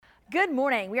Good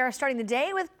morning. We are starting the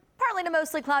day with partly to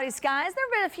mostly cloudy skies. There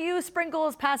have been a few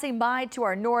sprinkles passing by to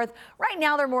our north. Right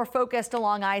now, they're more focused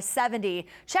along I-70.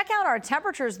 Check out our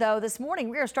temperatures, though. This morning,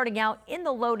 we are starting out in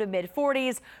the low to mid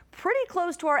 40s, pretty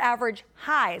close to our average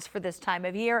highs for this time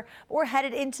of year. We're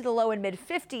headed into the low and mid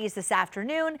 50s this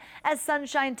afternoon as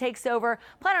sunshine takes over.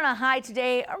 Plan on a high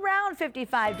today around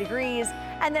 55 degrees,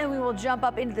 and then we will jump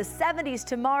up into the 70s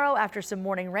tomorrow after some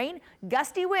morning rain.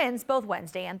 Gusty winds both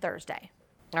Wednesday and Thursday.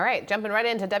 All right, jumping right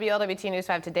into WLWT News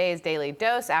 5 today's daily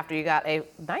dose after you got a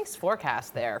nice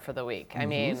forecast there for the week. I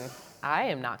mean, I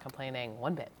am not complaining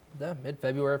one bit. Yeah,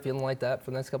 mid-February, feeling like that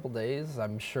for the next couple of days.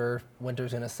 I'm sure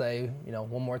winter's going to say,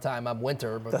 one more time, I'm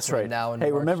winter. But that's right. Now and hey,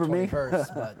 March remember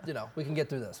 21st, me? But we can get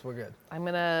through this. We're good. I'm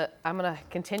gonna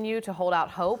continue to hold out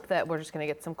hope that we're just gonna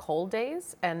get some cold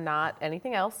days and not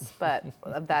anything else. But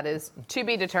that is to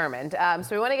be determined. So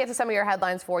we want to get to some of your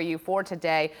headlines for you for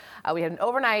today. We had an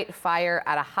overnight fire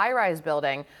at a high-rise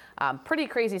building. Pretty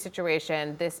crazy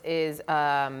situation. This is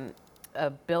a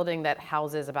building that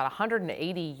houses about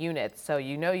 180 units. So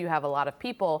you have a lot of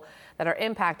people that are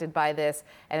impacted by this.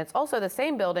 And it's also the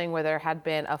same building where there had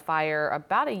been a fire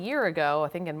about a year ago, I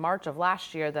think in March of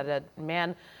last year, that a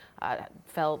man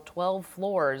fell 12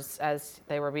 floors as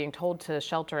they were being told to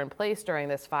shelter in place during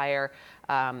this fire.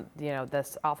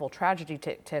 This awful tragedy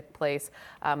took place.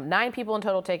 9 people in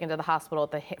total taken to the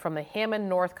hospital from the Hammond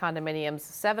North condominiums.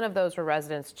 7 of those were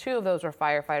residents, 2 of those were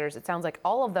firefighters. It sounds like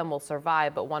all of them will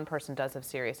survive, but one person does have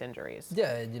serious injuries.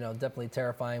 Yeah, definitely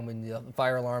terrifying when the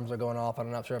fire alarms are going off.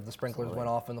 I'm not sure if the sprinklers went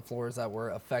off in the floors that were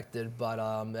affected, but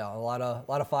a lot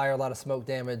of fire, a lot of smoke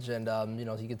damage, and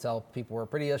you could tell people were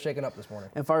pretty shaken up this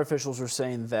morning. And fire officials were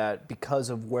saying that because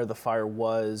of where the fire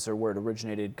was or where it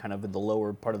originated, kind of in the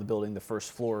lower part of the building, the first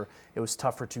floor, it was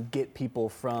tougher to get people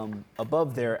from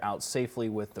above there out safely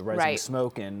with the rising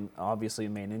smoke and obviously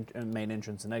main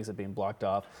entrance and exit being blocked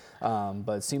off.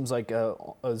 But it seems like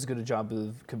as good a job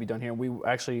could be done here. We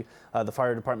actually, the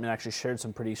fire department actually shared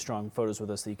some pretty strong photos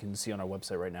with us that you can see on our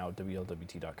website right now at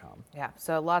WLWT.com. Yeah,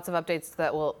 so lots of updates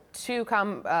that will to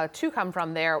come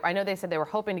from there. I know they said they were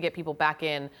hoping to get people back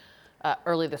in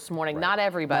early this morning. Not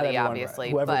everybody, obviously,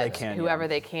 whoever but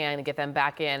they can get them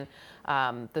back in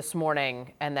this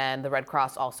morning, and then the Red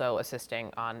Cross also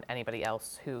assisting on anybody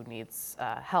else who needs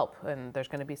help. And there's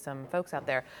going to be some folks out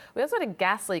there. We also had a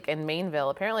gas leak in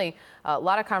Mainville. Apparently, a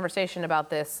lot of conversation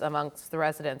about this amongst the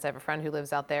residents. I have a friend who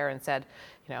lives out there and said,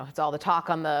 it's all the talk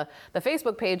on the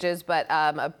Facebook pages, but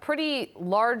a pretty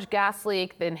large gas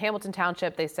leak in Hamilton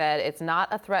Township. They said it's not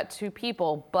a threat to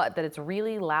people, but that it's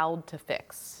really loud to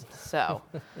fix. So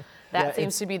that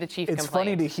seems to be the chief complaint. It's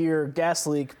funny to hear gas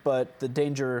leak, but the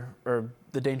danger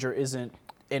isn't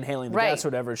inhaling the gas or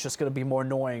whatever. It's just going to be more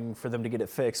annoying for them to get it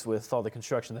fixed with all the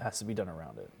construction that has to be done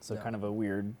around it. So kind of a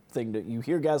weird thing that you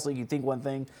hear gas leak, you think one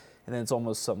thing, and then it's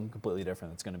almost something completely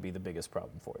different that's going to be the biggest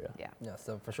problem for you. Yeah,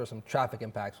 so for sure some traffic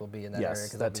impacts will be in that area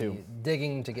because that they'll be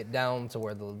digging to get down to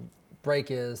where the break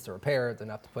is to repair it. Then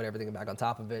have to put everything back on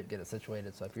top of it, get it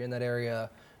situated. So if you're in that area,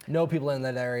 know people in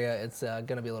that area, it's going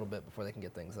to be a little bit before they can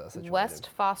get things situated. West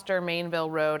Foster,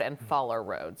 Mainville Road, and Fowler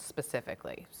Road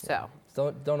specifically. So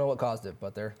don't know what caused it,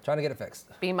 but they're trying to get it fixed.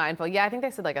 Be mindful. Yeah, I think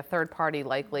they said like a third party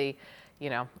likely.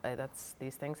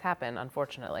 These things happen,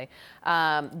 unfortunately.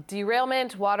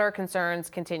 Derailment, water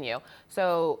concerns continue.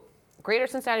 So Greater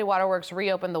Cincinnati Water Works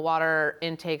reopened the water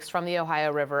intakes from the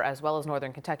Ohio River as well as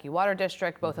Northern Kentucky Water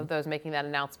District, both of those making that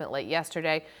announcement late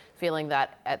yesterday, feeling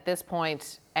that at this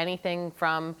point, anything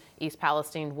from East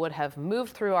Palestine would have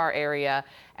moved through our area,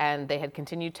 and they had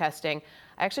continued testing.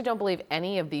 I actually don't believe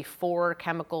any of the 4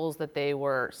 chemicals that they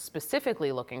were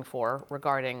specifically looking for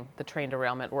regarding the train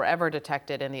derailment were ever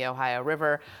detected in the Ohio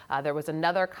River. There was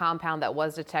another compound that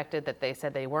was detected that they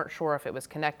said they weren't sure if it was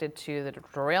connected to the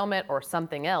derailment or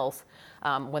something else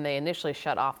when they initially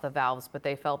shut off the valves, but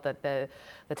they felt that the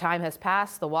time has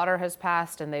passed, the water has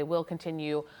passed, and they will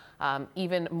continue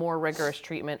even more rigorous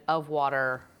treatment of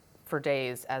water for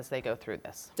days as they go through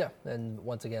this. Yeah, and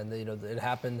once again, it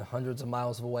happened hundreds of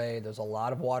miles away. There's a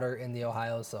lot of water in the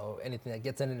Ohio, so anything that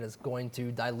gets in it is going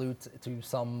to dilute to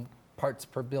some parts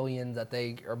per billion that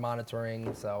they are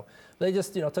monitoring. So they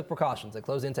just, took precautions. They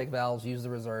closed intake valves, used the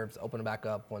reserves, opened it back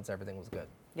up once everything was good.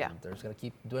 Yeah. And they're just going to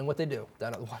keep doing what they do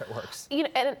down at the waterworks.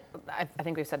 And I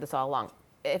think we've said this all along.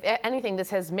 If anything, this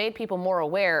has made people more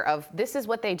aware of this is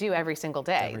what they do every single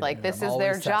day. This is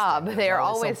their job. They're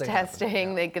always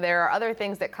testing. There are other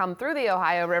things that come through the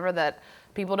Ohio River that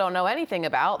people don't know anything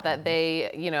about that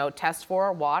they, test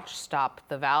for, watch, stop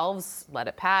the valves, let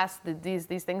it pass. These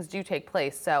things do take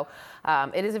place. So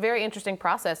it is a very interesting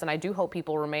process, and I do hope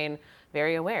people remain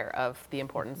very aware of the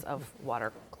importance of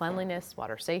water cleanliness,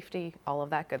 water safety, all of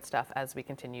that good stuff as we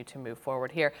continue to move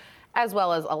forward here, as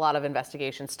well as a lot of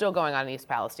investigations still going on in East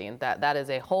Palestine. That is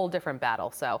a whole different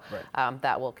battle, so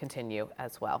that will continue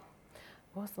as well.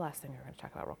 What was the last thing we were going to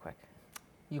talk about real quick?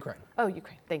 Ukraine. Oh,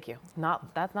 Ukraine. Thank you.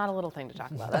 That's not a little thing to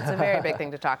talk about. That's a very big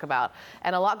thing to talk about,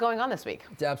 and a lot going on this week.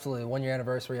 It's absolutely 1 year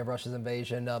anniversary of Russia's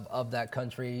invasion of that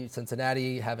country.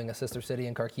 Cincinnati having a sister city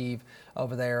in Kharkiv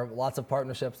over there. Lots of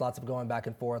partnerships, lots of going back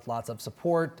and forth, lots of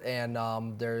support, and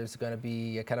there's going to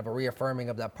be a kind of a reaffirming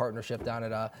of that partnership down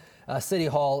at City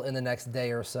Hall in the next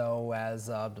day or so, as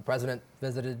the president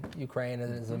visited Ukraine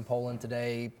and is in Poland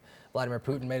today. Vladimir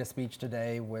Putin made a speech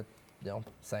today with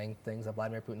saying things that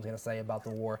Vladimir Putin's going to say about the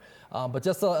war. But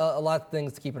just a lot of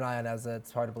things to keep an eye on, as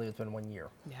it's hard to believe it's been 1 year.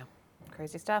 Yeah,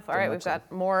 crazy stuff. All right, we've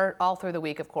got more all through the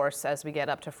week, of course, as we get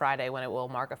up to Friday when it will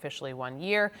mark officially 1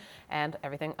 year, and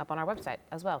everything up on our website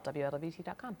as well,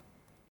 WLWT.com.